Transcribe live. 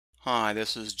Hi,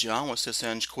 this is John with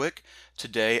SysEng Quick.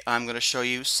 Today I'm going to show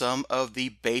you some of the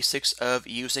basics of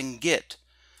using Git.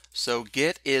 So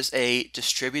Git is a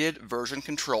distributed version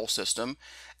control system,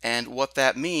 and what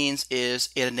that means is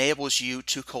it enables you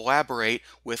to collaborate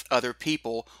with other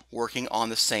people working on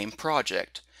the same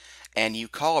project. And you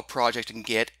call a project in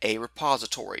Git a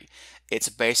repository. It's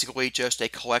basically just a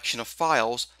collection of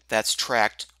files that's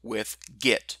tracked with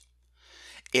Git.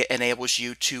 It enables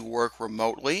you to work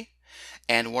remotely.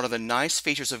 And one of the nice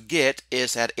features of Git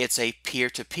is that it's a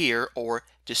peer-to-peer or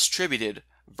distributed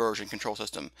version control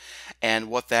system. And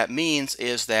what that means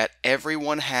is that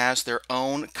everyone has their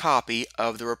own copy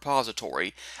of the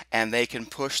repository and they can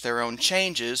push their own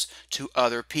changes to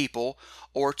other people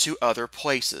or to other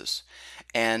places.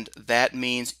 And that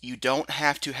means you don't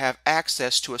have to have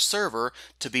access to a server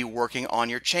to be working on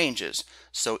your changes.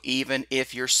 So even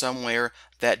if you're somewhere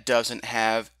that doesn't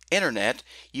have internet,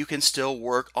 you can still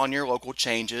work on your local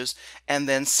changes and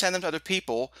then send them to other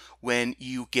people when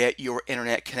you get your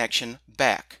internet connection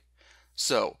back.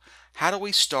 So, how do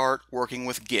we start working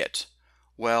with Git?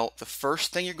 Well, the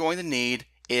first thing you're going to need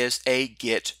is a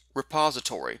Git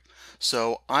repository.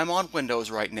 So I'm on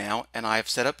Windows right now and I've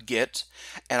set up Git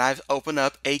and I've opened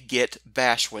up a Git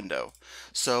bash window.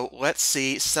 So let's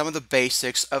see some of the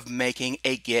basics of making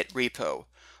a Git repo.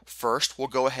 First, we'll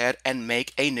go ahead and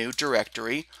make a new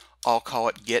directory. I'll call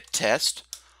it git test.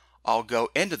 I'll go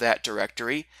into that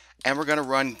directory and we're going to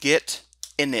run git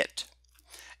init.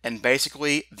 And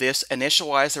basically this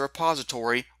initializes the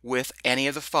repository with any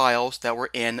of the files that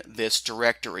were in this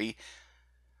directory.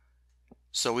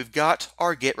 So we've got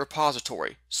our Git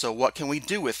repository. So what can we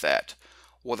do with that?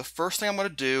 Well, the first thing I'm going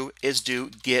to do is do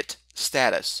git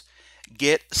status.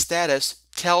 Git status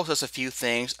tells us a few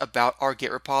things about our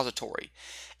Git repository.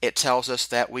 It tells us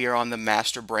that we are on the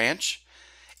master branch.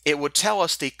 It would tell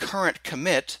us the current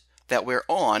commit that we're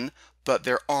on, but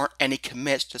there aren't any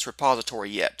commits to this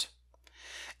repository yet.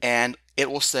 And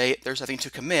it will say there's nothing to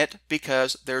commit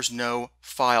because there's no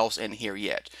files in here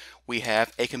yet. We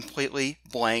have a completely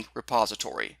blank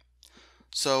repository.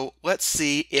 So let's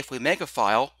see, if we make a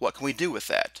file, what can we do with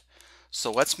that?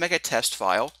 So let's make a test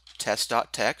file,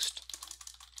 test.txt.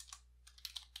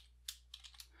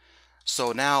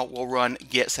 So now we'll run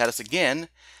git status again,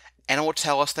 and it will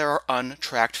tell us there are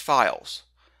untracked files.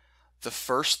 The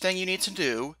first thing you need to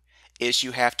do is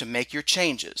you have to make your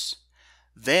changes.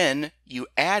 Then you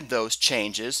add those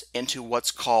changes into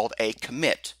what's called a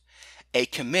commit. A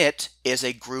commit is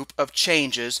a group of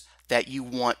changes that you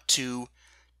want to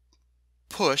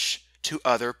push to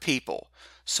other people.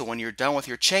 So when you're done with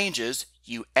your changes,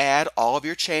 you add all of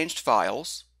your changed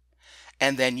files,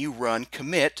 and then you run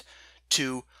commit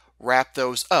to wrap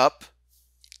those up,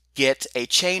 get a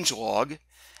change log,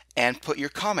 and put your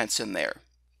comments in there.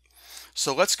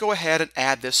 So let's go ahead and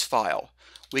add this file.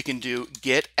 We can do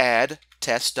git add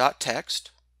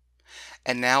test.txt,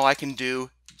 and now I can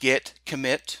do git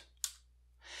commit,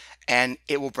 and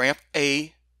it will bring up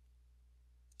a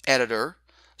editor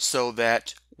so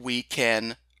that we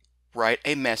can write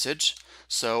a message.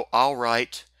 So I'll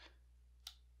write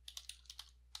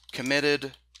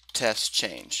committed test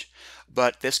change,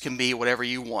 but this can be whatever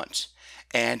you want.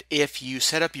 And if you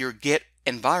set up your Git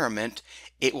environment,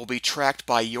 it will be tracked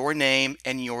by your name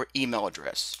and your email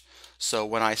address. So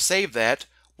when I save that,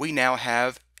 we now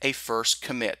have a first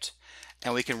commit,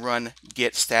 and we can run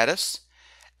git status,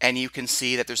 and you can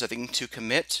see that there's nothing to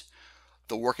commit.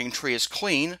 The working tree is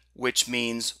clean, which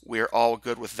means we're all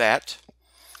good with that.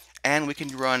 And we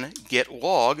can run git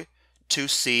log to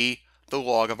see the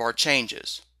log of our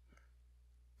changes.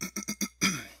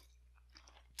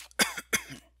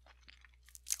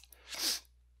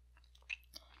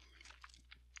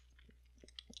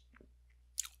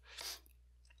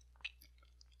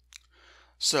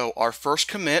 So our first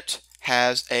commit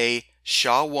has a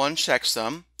SHA-1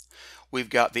 checksum. We've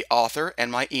got the author and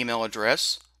my email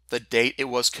address, the date it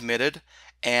was committed,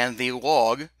 and the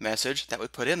log message that we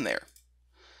put in there.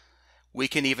 We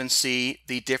can even see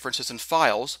the differences in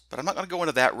files, but I'm not going to go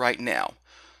into that right now.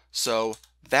 So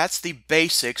that's the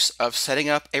basics of setting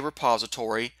up a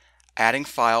repository, adding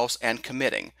files, and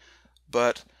committing.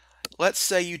 But let's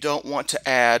say you don't want to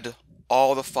add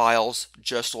all the files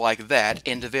just like that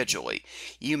individually.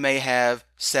 You may have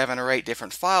 7 or 8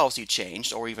 different files you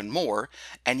changed, or even more,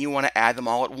 and you want to add them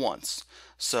all at once.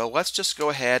 So let's just go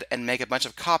ahead and make a bunch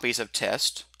of copies of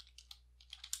test.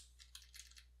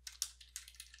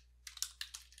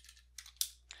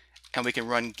 And we can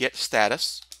run git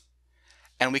status,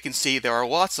 and we can see there are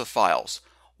lots of files.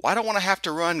 Well, I don't want to have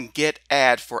to run git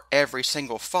add for every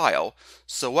single file,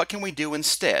 so what can we do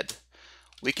instead?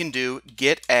 We can do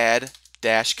git add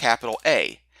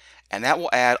 -A, and that will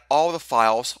add all the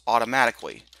files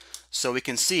automatically. So we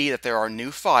can see that there are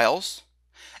new files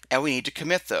and we need to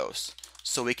commit those.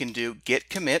 So we can do git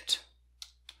commit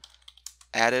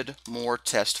added more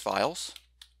test files,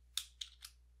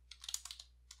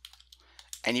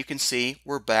 and you can see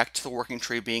we're back to the working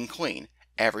tree being clean.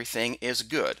 Everything is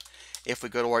good. If we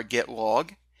go to our git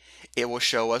log, it will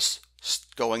show us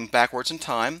going backwards in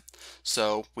time.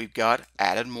 So we've got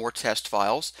added more test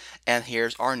files, and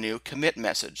here's our new commit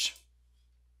message.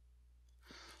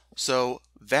 So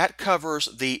that covers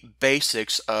the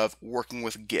basics of working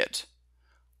with Git.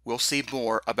 We'll see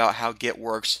more about how Git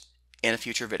works in a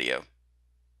future video.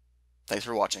 Thanks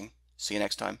for watching. See you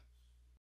next time.